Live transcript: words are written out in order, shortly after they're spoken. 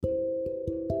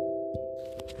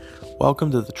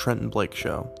Welcome to the Trent and Blake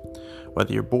Show.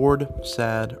 Whether you're bored,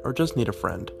 sad, or just need a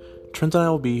friend, Trent and I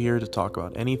will be here to talk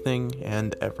about anything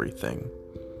and everything.